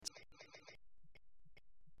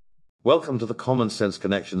Welcome to the Common Sense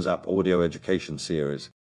Connections app audio education series.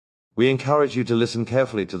 We encourage you to listen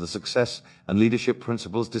carefully to the success and leadership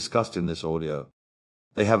principles discussed in this audio.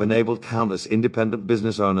 They have enabled countless independent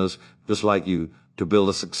business owners just like you to build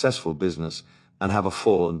a successful business and have a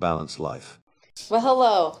full and balanced life. Well,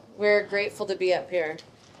 hello. We're grateful to be up here.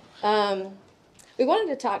 We wanted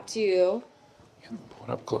to talk to you. Pull it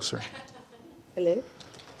up closer. Hello.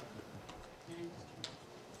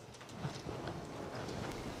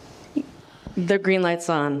 The green light's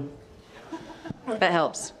on. That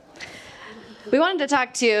helps. We wanted to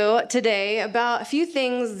talk to you today about a few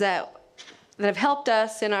things that have helped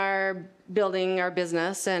us in our building our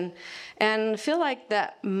business and feel like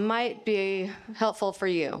that might be helpful for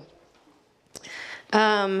you.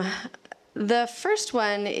 The first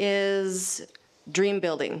one is dream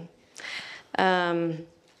building.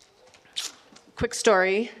 Quick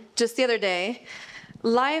story, just the other day,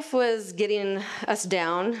 life was getting us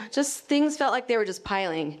down. Just things felt like they were just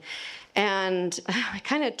piling. And I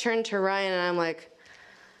kind of turned to Ryan and I'm like,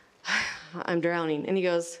 I'm drowning. And he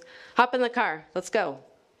goes, hop in the car, let's go.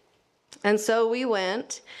 And so we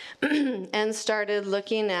went and started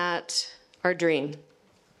looking at our dream.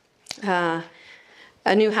 A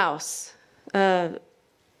new house,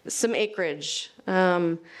 some acreage,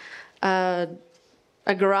 a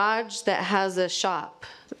garage that has a shop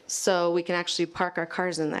so we can actually park our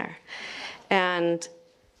cars in there. And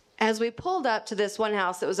as we pulled up to this one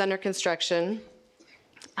house that was under construction,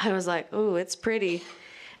 I was like, "Ooh, it's pretty."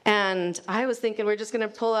 And I was thinking we're just going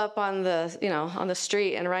to pull up on the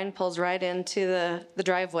street, and Ryan pulls right into the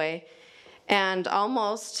driveway and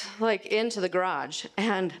almost like into the garage.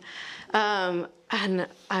 And I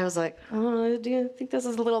was like, "Oh, do you think this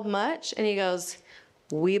is a little much?" And he goes,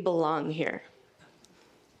 "We belong here."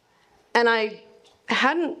 And I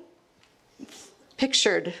hadn't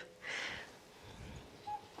pictured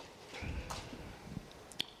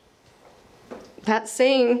that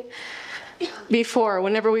saying before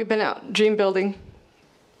whenever we've been out dream building.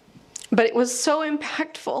 But it was so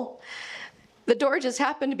impactful. The door just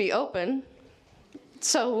happened to be open,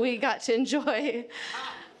 so we got to enjoy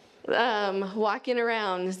walking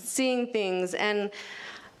around, seeing things. And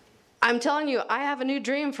I'm telling you, I have a new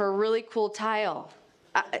dream for a really cool tile.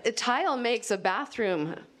 A tile makes a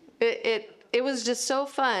bathroom. It was just so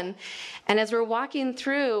fun. And as we're walking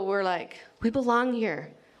through, we're like, we belong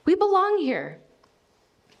here. We belong here.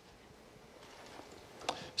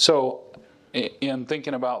 So in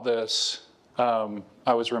thinking about this,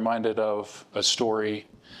 I was reminded of a story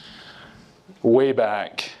way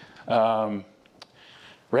back. Randy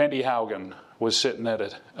Haugen was sitting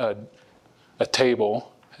at a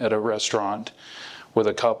table at a restaurant with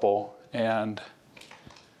a couple, and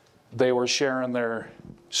they were sharing their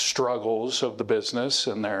struggles of the business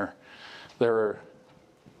and their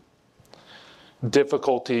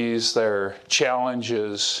difficulties, their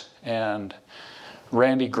challenges, and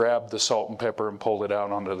Randy grabbed the salt and pepper and pulled it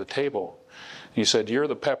out onto the table. He said, "You're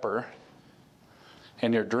the pepper,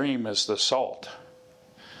 and your dream is the salt."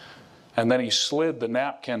 And then he slid the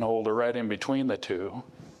napkin holder right in between the two,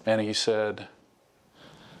 and he said,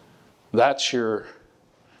 That's your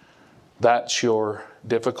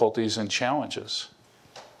difficulties and challenges.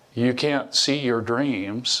 You can't see your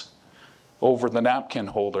dreams over the napkin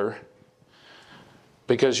holder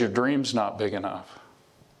because your dream's not big enough.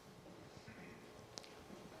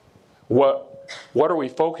 What are we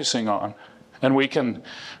focusing on? And we can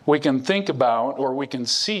think about, or we can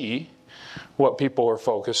see what people are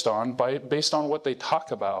focused on based on what they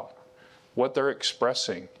talk about, what they're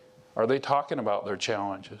expressing. Are they talking about their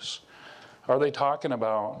challenges? Are they talking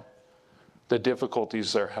about the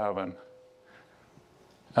difficulties they're having?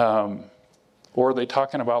 Or are they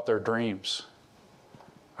talking about their dreams?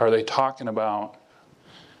 Are they talking about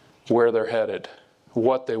where they're headed,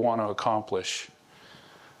 what they want to accomplish,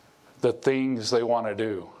 the things they want to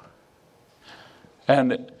do?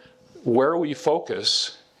 And where we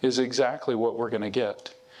focus is exactly what we're going to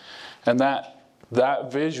get. And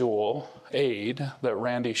that visual aid that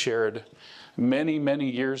Randy shared many, many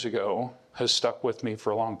years ago has stuck with me for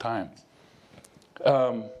a long time.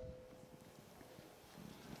 Go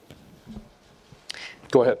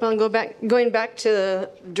ahead. Well, going back to the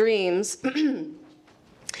dreams,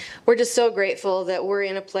 we're just so grateful that we're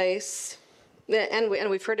in a place, and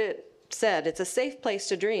we've heard it said, it's a safe place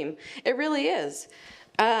to dream. It really is.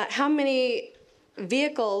 How many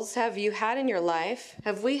vehicles have you had in your life,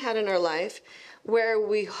 have we had in our life, where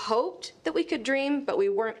we hoped that we could dream, but we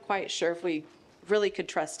weren't quite sure if we really could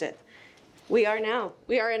trust it? We are now.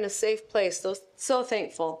 We are in a safe place. So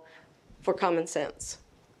thankful for common sense.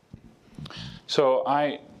 So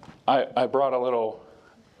I brought a little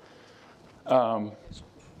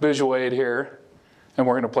visual aid here, and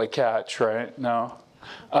we're going to play catch, right? No.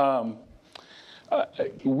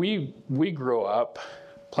 We grew up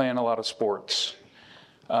playing a lot of sports.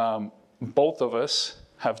 Both of us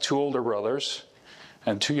have 2 older brothers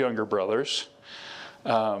and 2 younger brothers.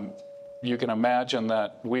 You can imagine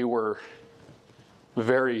that we were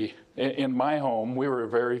in my home, we were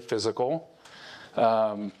very physical,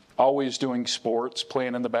 always doing sports,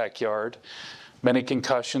 playing in the backyard, many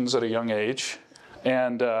concussions at a young age.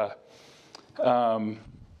 And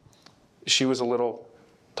she was a little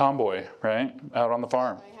tomboy, right, out on the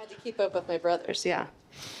farm. I had to keep up with my brothers, yeah.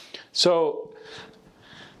 So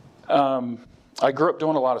I grew up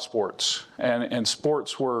doing a lot of sports, and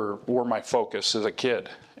sports were my focus as a kid.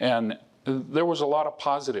 And there was a lot of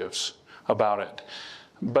positives about it.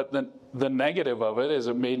 But the negative of it is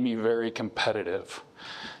it made me very competitive.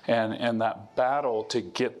 And that battle to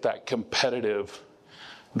get that competitive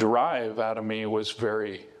drive out of me was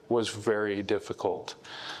very difficult.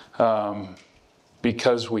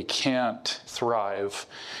 Because we can't thrive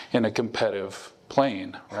in a competitive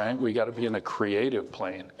plane, right? We got to be in a creative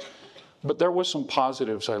plane. But there was some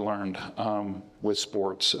positives I learned with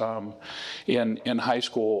sports. In high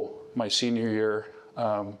school, my senior year,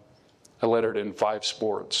 I lettered in 5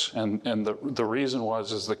 sports. And the reason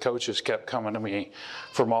is the coaches kept coming to me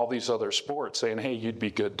from all these other sports saying, hey, you'd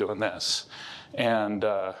be good doing this. And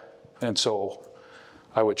so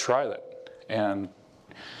I would try that. And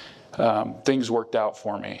things worked out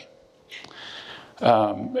for me.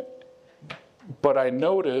 But I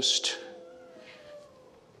noticed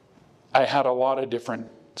I had a lot of different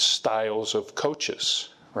styles of coaches,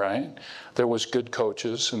 right? There was good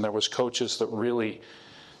coaches, and there was coaches that really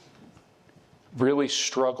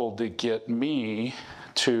struggled to get me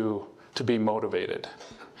to be motivated.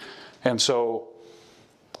 And so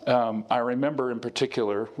I remember in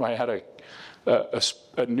particular, I had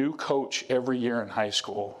a new coach every year in high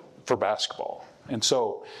school for basketball. And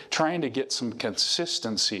so trying to get some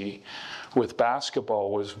consistency with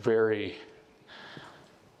basketball was very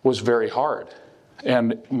hard.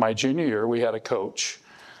 And my junior year, we had a coach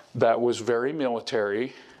that was very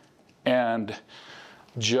military and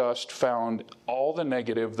just found all the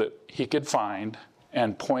negative that he could find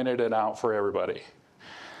and pointed it out for everybody.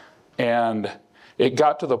 And it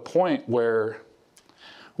got to the point where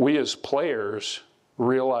we as players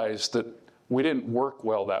realized that we didn't work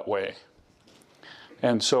well that way.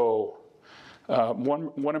 And so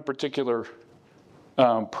one in particular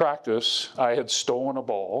practice, I had stolen a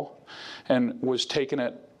ball and was taking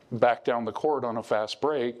it back down the court on a fast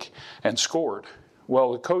break and scored.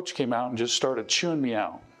 Well, the coach came out and just started chewing me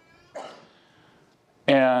out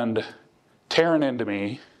and tearing into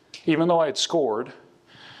me. Even though I had scored,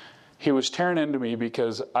 he was tearing into me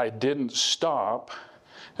because I didn't stop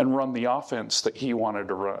and run the offense that he wanted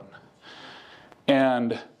to run.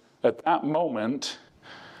 And at that moment,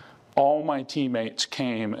 all my teammates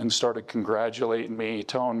came and started congratulating me,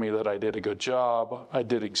 telling me that I did a good job. I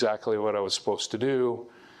did exactly what I was supposed to do.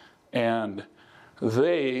 And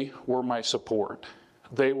they were my support.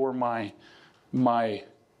 They were my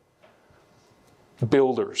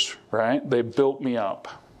builders, right? They built me up.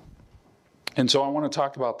 And so I want to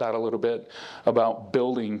talk about that a little bit, about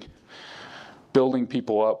building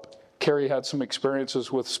people up. Kari had some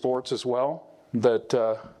experiences with sports as well.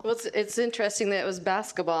 Well, it's interesting that it was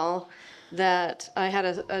basketball that I had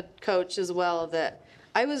a coach as well that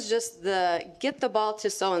I was just get the ball to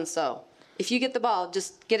so-and-so. If you get the ball,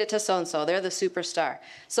 just get it to so-and-so. They're the superstar.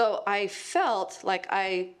 So I felt like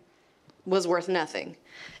I was worth nothing.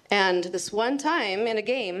 And this one time in a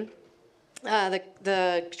game,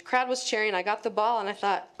 the crowd was cheering. I got the ball, and I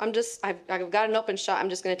thought, I've got an open shot. I'm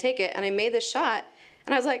just going to take it. And I made the shot,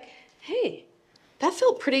 and I was like, hey, that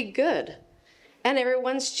felt pretty good. And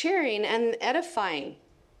everyone's cheering and edifying,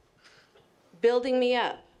 building me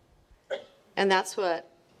up. And that's what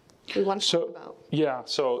we want to talk about. Yeah,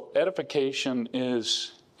 so edification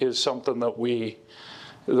is something that we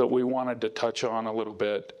wanted to touch on a little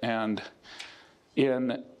bit. And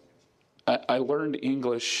I learned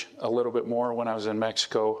English a little bit more when I was in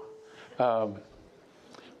Mexico.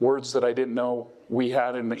 Words that I didn't know we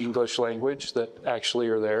had in the English language that actually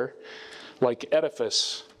are there, like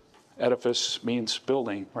edifice. Edifice means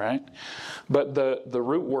building, right? But the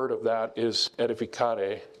root word of that is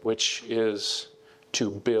edificare, which is to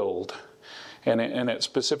build. And it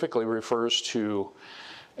specifically refers to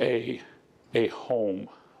a home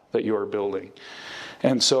that you are building.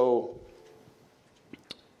 And so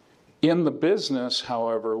in the business,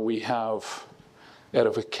 however, we have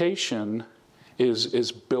edification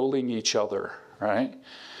is building each other, right?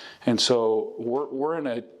 And so we're in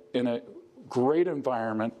a great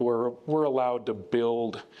environment where we're allowed to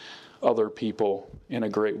build other people in a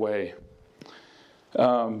great way.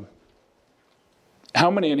 How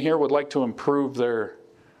many in here would like to improve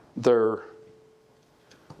their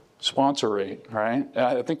sponsor rate, right?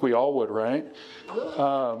 I think we all would, right?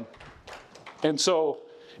 And so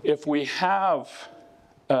if we have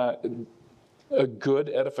a good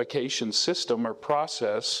edification system or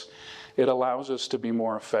process, it allows us to be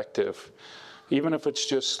more effective, even if it's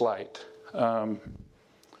just slight.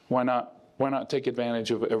 Why not take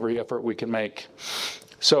advantage of every effort we can make?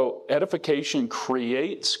 So edification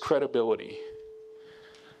creates credibility.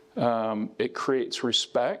 It creates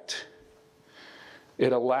respect.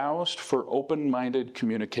 It allows for open-minded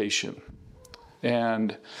communication.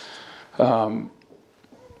 And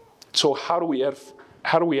so how do we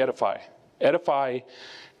edify? Edify,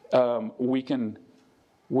 we can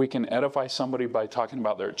edify somebody by talking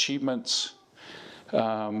about their achievements,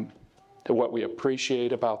 what we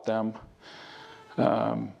appreciate about them.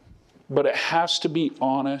 But it has to be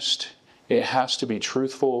honest. It has to be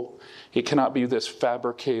truthful. It cannot be this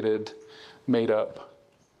fabricated, made up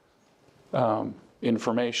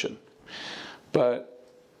information. But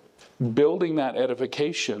building that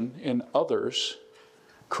edification in others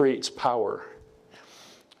creates power.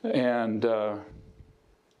 And so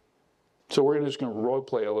we're just going to role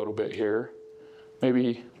play a little bit here.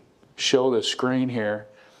 Maybe show the screen here.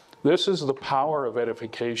 This is the power of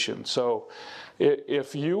edification. So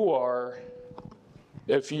if you are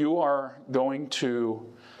going to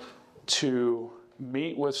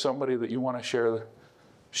meet with somebody that you want to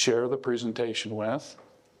share the presentation with,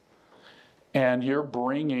 and you're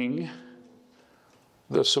bringing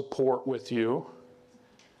the support with you,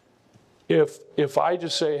 if I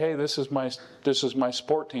just say, hey, this is my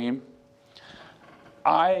support team,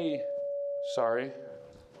 I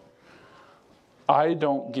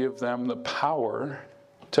don't give them the power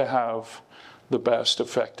to have the best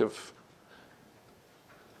effective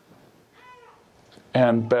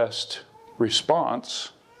and best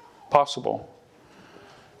response possible.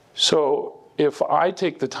 So if I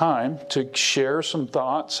take the time to share some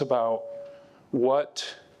thoughts about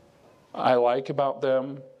what I like about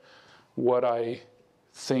them, what I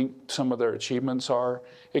think some of their achievements are,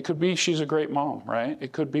 it could be she's a great mom, right?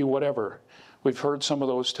 It could be whatever. We've heard some of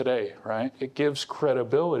those today, right? It gives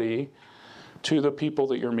credibility to the people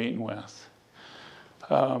that you're meeting with.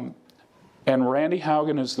 And Randy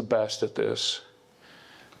Haugen is the best at this.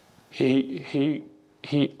 He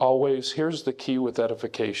always, here's the key with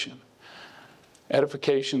edification.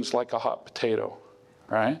 Edification's like a hot potato,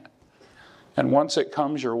 right? And once it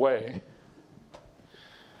comes your way,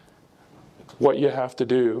 what you have to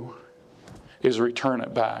do is return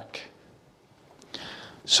it back.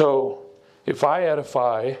 So if I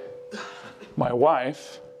edify my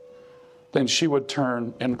wife, then she would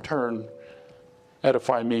in turn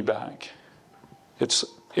edify me back.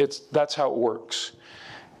 That's how it works.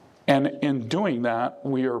 And in doing that,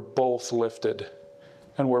 we are both lifted,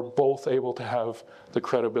 and we're both able to have the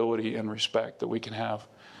credibility and respect that we can have.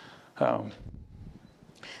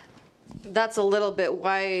 That's a little bit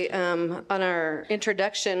why on our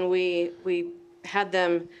introduction we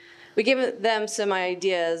gave them some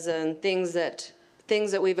ideas and things that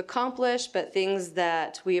we've accomplished, but things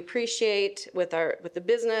that we appreciate with the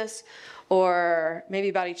business, or maybe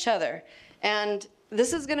about each other. And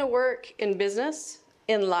this is going to work in business,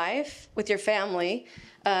 in life, with your family.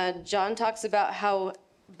 John talks about how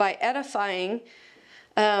by edifying,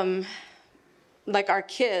 like our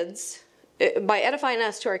kids, by edifying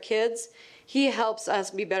us to our kids, he helps us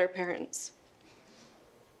be better parents.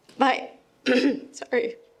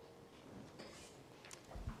 Sorry.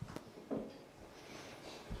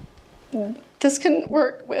 This can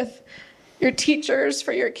work with your teachers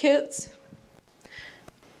for your kids.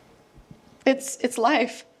 It's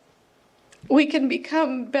life. We can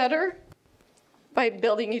become better by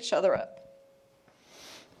building each other up.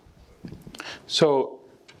 So,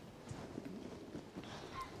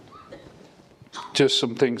 just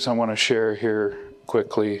some things I want to share here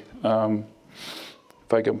quickly.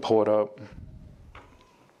 If I can pull it up.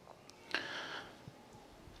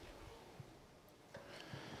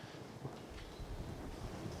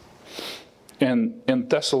 In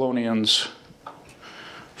Thessalonians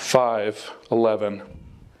 5:11,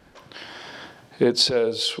 it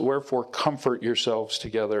says, "Wherefore comfort yourselves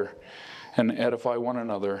together and edify one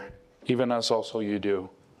another, even as also you do."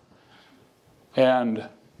 And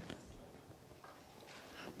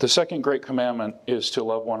the second great commandment is to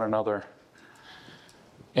love one another.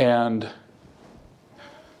 And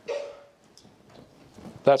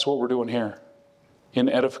that's what we're doing here, in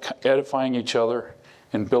edifying each other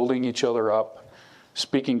and building each other up,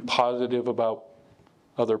 speaking positive about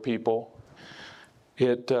other people.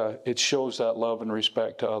 It shows that love and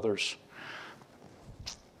respect to others.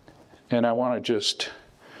 And I want to just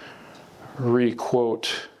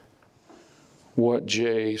re-quote what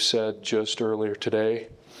Jay said just earlier today.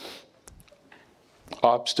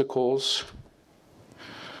 Obstacles,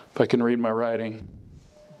 if I can read my writing.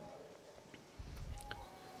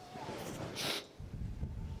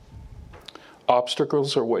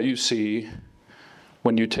 Obstacles are what you see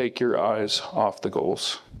when you take your eyes off the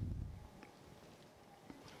goals.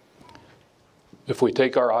 If we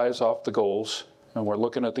take our eyes off the goals and we're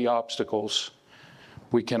looking at the obstacles,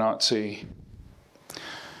 we cannot see.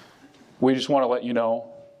 We just want to let you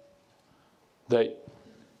know that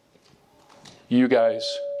you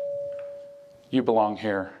guys, you belong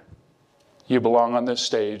here. You belong on this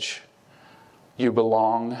stage. You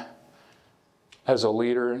belong as a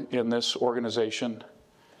leader in this organization,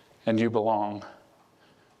 and you belong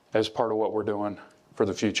as part of what we're doing for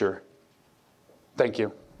the future. Thank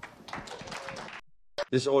you.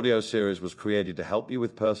 This audio series was created to help you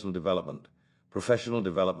with personal development, professional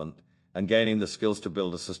development, and gaining the skills to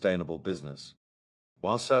build a sustainable business.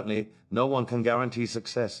 While certainly no one can guarantee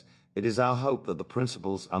success, it is our hope that the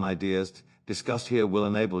principles and ideas discussed here will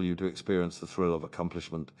enable you to experience the thrill of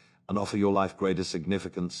accomplishment and offer your life greater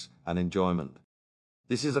significance and enjoyment.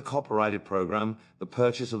 This is a copyrighted program. The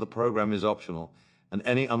purchase of the program is optional, and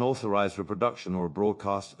any unauthorized reproduction or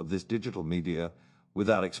broadcast of this digital media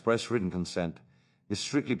without express written consent is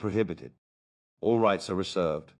strictly prohibited. All rights are reserved.